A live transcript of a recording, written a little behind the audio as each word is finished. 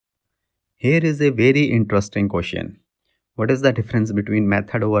Here is a very interesting question. What is the difference between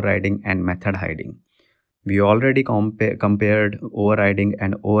method overriding and method hiding? We already compared overriding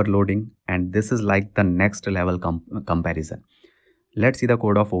and overloading, and this is like the next level comparison. Let's see the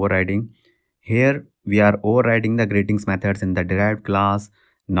code of overriding. Here we are overriding the greetings methods in the derived class.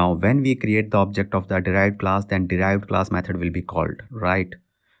 Now when we create the object of the derived class, then derived class method will be called, right?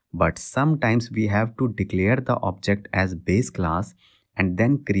 But sometimes we have to declare the object as base class and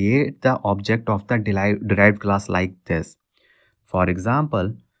then create the object of the derived class like this. For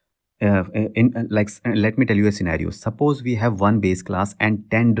example, let me tell you a scenario. Suppose we have one base class and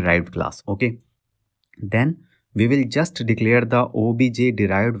 10 derived class. Okay, then we will just declare the obj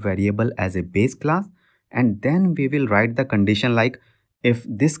derived variable as a base class, and then we will write the condition like, if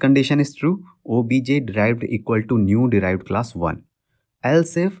this condition is true, obj derived equal to new derived class 1.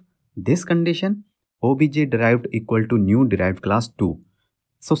 Else if this condition, obj derived equal to new derived class 2.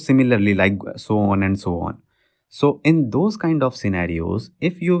 So similarly, like so on and so on. So in those kind of scenarios,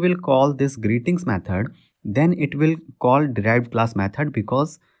 if you will call this greetings method, then it will call derived class method,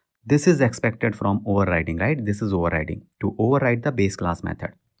 because this is expected from overriding, right? This is overriding to override the base class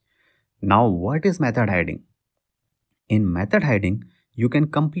method. Now what is method hiding? In method hiding, you can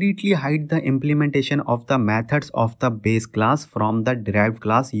completely hide the implementation of the methods of the base class from the derived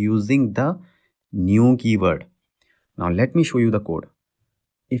class using the new keyword. Now let me show you the code.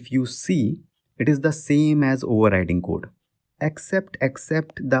 If you see, it is the same as overriding code, except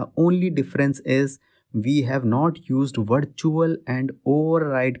the only difference is we have not used virtual and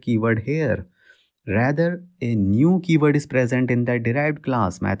override keyword here. Rather, a new keyword is present in the derived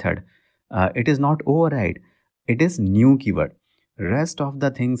class method. It is not override, it is new keyword. Rest of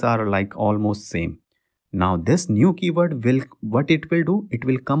the things are like almost same. Now this new keyword will, what it will do, it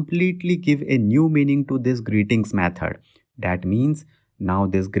will completely give a new meaning to this greetings method. That means now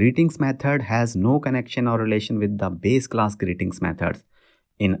this greetings method has no connection or relation with the base class greetings methods.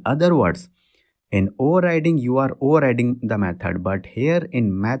 In other words, in overriding you are overriding the method, but here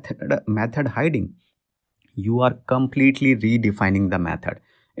in method hiding you are completely redefining the method.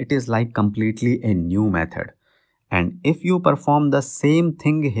 It is like completely a new method. And if you perform the same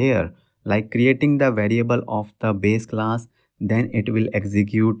thing here, like creating the variable of the base class, then it will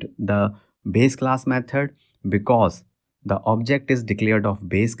execute the base class method, because the object is declared of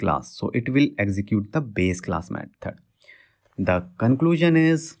base class, so it will execute the base class method. The conclusion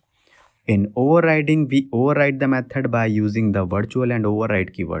is, in overriding we override the method by using the virtual and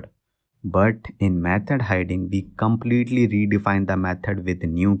override keyword, but in method hiding we completely redefine the method with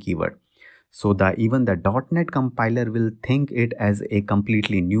new keyword. So even the .NET compiler will think it as a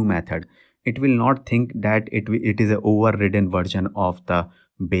completely new method. It will not think that it is an overridden version of the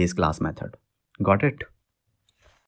base class method. Got it?